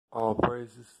All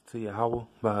praises to Yahweh,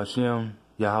 Bahashem,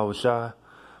 Yahweh Shai,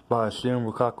 Bahashem,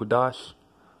 Rukakwadash.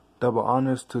 Double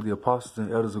honors to the apostles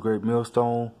and elders of Great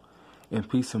Millstone, and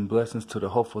peace and blessings to the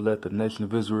hopeful elect of the nation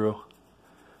of Israel.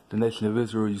 The nation of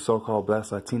Israel, you so-called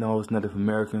blacks, Latinos, Native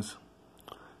Americans,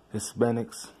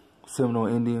 Hispanics, Seminole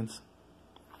Indians,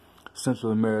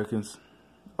 Central Americans,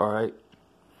 alright,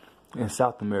 and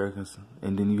South Americans.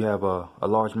 And then you have a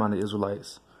large amount of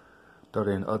Israelites that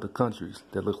are in other countries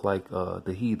that look like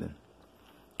the heathen.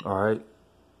 Alright,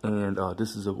 and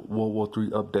this is a World War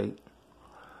III update.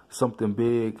 Something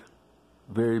big,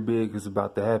 very big is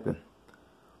about to happen.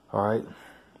 Alright.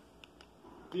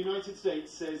 The United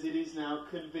States says it is now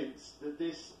convinced that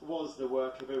this was the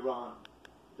work of Iran.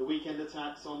 The weekend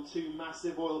attacks on two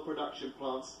massive oil production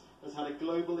plants has had a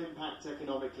global impact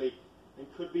economically and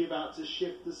could be about to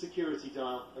shift the security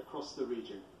dial across the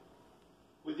region.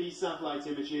 With these satellite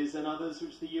images and others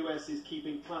which the US is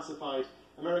keeping classified,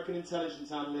 American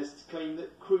intelligence analysts claim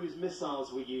that cruise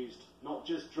missiles were used, not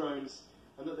just drones,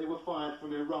 and that they were fired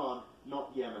from Iran,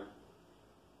 not Yemen.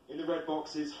 In the red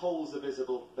boxes, holes are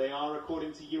visible. They are,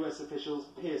 according to US officials,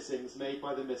 piercings made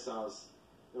by the missiles.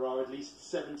 There are at least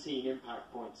 17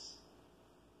 impact points.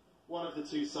 One of the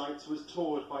two sites was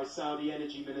toured by Saudi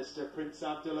Energy Minister Prince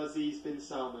Abdulaziz bin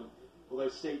Salman, although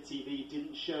state TV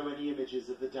didn't show any images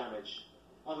of the damage.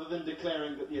 Other than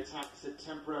declaring that the attacks had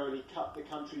temporarily cut the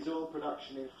country's oil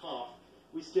production in half,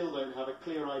 we still don't have a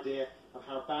clear idea of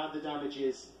how bad the damage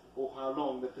is or how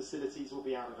long the facilities will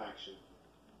be out of action.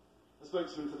 A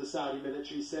spokesman for the Saudi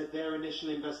military said their initial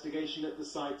investigation at the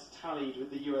site tallied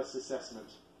with the US assessment.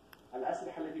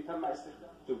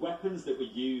 The weapons that were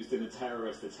used in a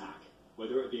terrorist attack,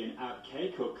 whether it be an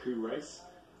Abqaiq or Quraysh,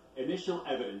 initial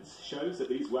evidence shows that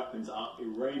these weapons are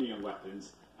Iranian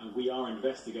weapons, and we are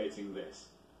investigating this.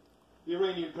 The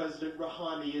Iranian President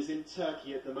Rouhani is in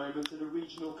Turkey at the moment at a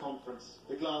regional conference.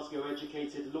 The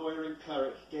Glasgow-educated lawyer and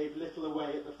cleric gave little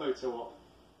away at the photo op.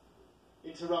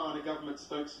 In Tehran, a government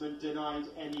spokesman denied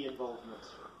any involvement.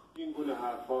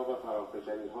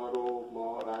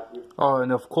 Oh,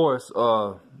 and of course,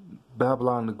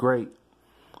 Babylon the Great,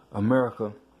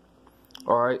 America.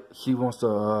 Alright, she wants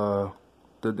to,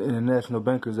 the international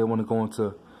bankers, they want to go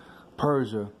into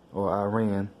Persia or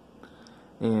Iran,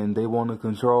 and they want to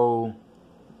control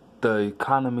the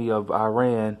economy of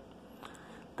Iran.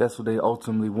 That's what they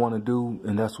ultimately want to do,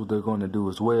 and that's what they're going to do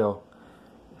as well.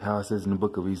 How it says in the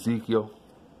book of Ezekiel.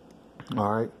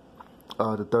 Alright,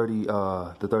 the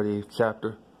 38th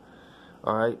chapter.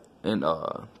 Alright, and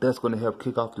that's going to help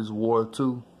kick off this war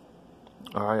too.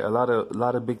 Alright, a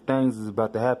lot of big things is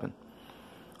about to happen.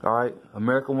 Alright,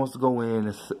 America wants to go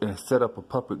in and set up a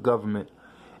puppet government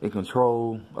and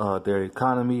control their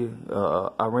economy.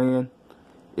 Iran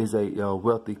is a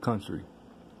wealthy country.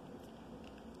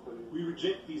 We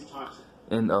reject these types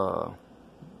of...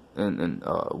 And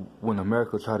when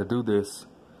America tried to do this,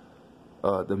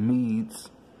 the Medes,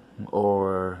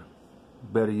 or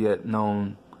better yet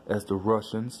known as the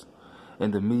Russians,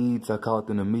 and the Medes, I call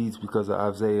them the Medes because of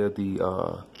Isaiah,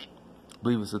 I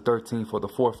believe it's the 13th or the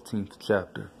 14th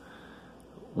chapter,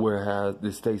 where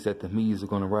it states that the Medes are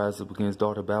going to rise up against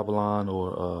daughter Babylon,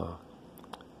 or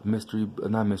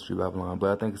not mystery Babylon, but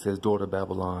I think it says daughter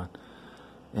Babylon,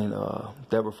 and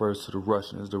that refers to the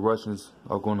Russians. The Russians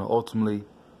are going to ultimately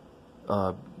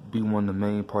be one of the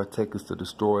main partakers to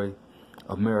destroy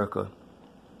America,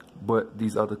 but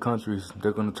these other countries,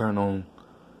 they're going to turn on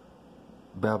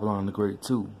Babylon the Great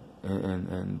too,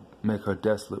 and make her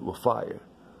desolate with fire.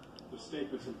 With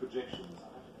statements and projections,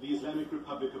 the Islamic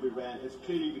Republic of Iran has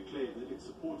clearly declared that it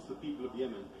supports the people of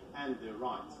Yemen and their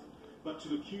rights. But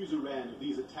to accuse Iran of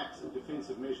these attacks and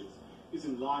defensive measures is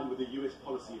in line with the US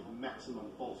policy of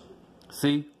maximum falsehood.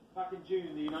 See? Back in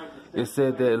June, the United States... It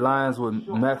said that it aligns with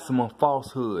maximum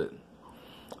falsehood.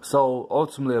 So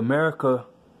ultimately, America,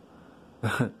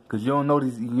 because you don't know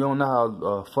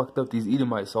how fucked up these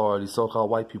Edomites are, these so-called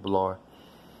white people are.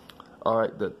 All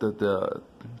right,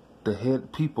 the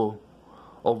head people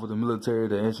over the military,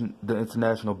 the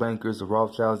international bankers, the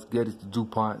Rothschilds, Gettys, the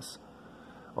DuPonts,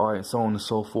 all right, and so on and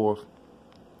so forth,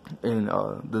 and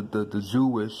the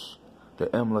Jewish,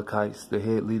 the Amalekites, the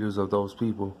head leaders of those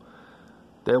people.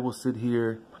 They will sit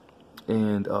here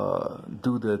and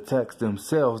do the attacks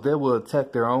themselves. They will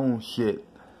attack their own shit,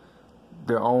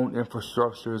 their own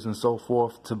infrastructures and so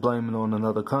forth, to blame it on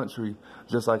another country,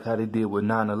 just like how they did with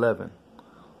 9/11.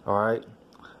 Alright?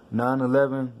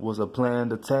 9/11 was a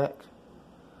planned attack,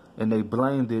 and they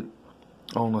blamed it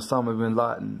on Osama bin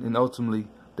Laden, and ultimately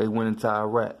they went into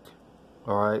Iraq.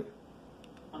 Alright?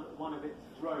 One of its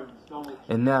drones, Donald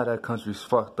And now that country's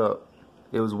fucked up.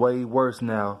 It was way worse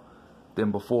now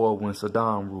than before when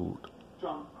Saddam ruled.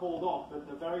 Trump called off at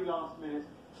the very last minute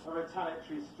a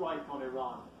retaliatory strike on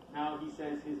Iran. Now he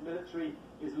says his military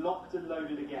is locked and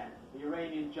loaded again. The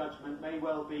Iranian judgment may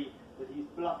well be that he's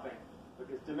bluffing,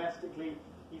 because domestically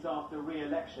he's after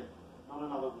re-election, not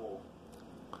another war.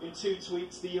 In 2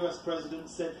 tweets, the US president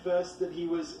said first that he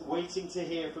was waiting to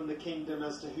hear from the kingdom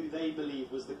as to who they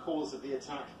believe was the cause of the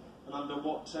attack and under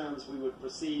what terms we would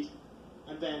proceed.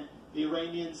 And then the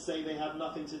Iranians say they had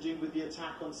nothing to do with the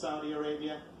attack on Saudi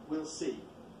Arabia. We'll see.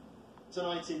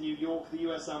 Tonight in New York, the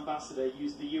US ambassador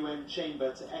used the UN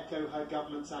chamber to echo her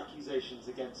government's accusations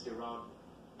against Iran.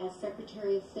 As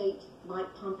Secretary of State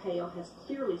Mike Pompeo has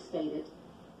clearly stated,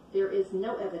 there is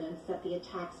no evidence that the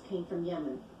attacks came from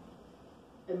Yemen.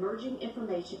 Emerging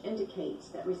information indicates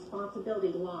that responsibility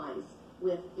lies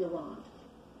with Iran.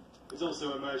 It's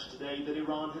also emerged today that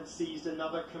Iran had seized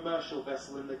another commercial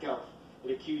vessel in the Gulf.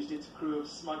 It accused its crew of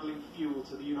smuggling fuel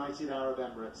to the United Arab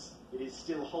Emirates. It is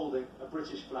still holding a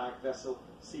British flag vessel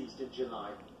seized in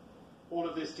July. All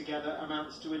of this together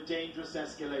amounts to a dangerous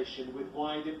escalation with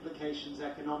wide implications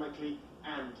economically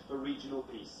and for regional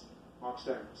peace. Mark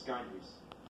Stone, Sky News.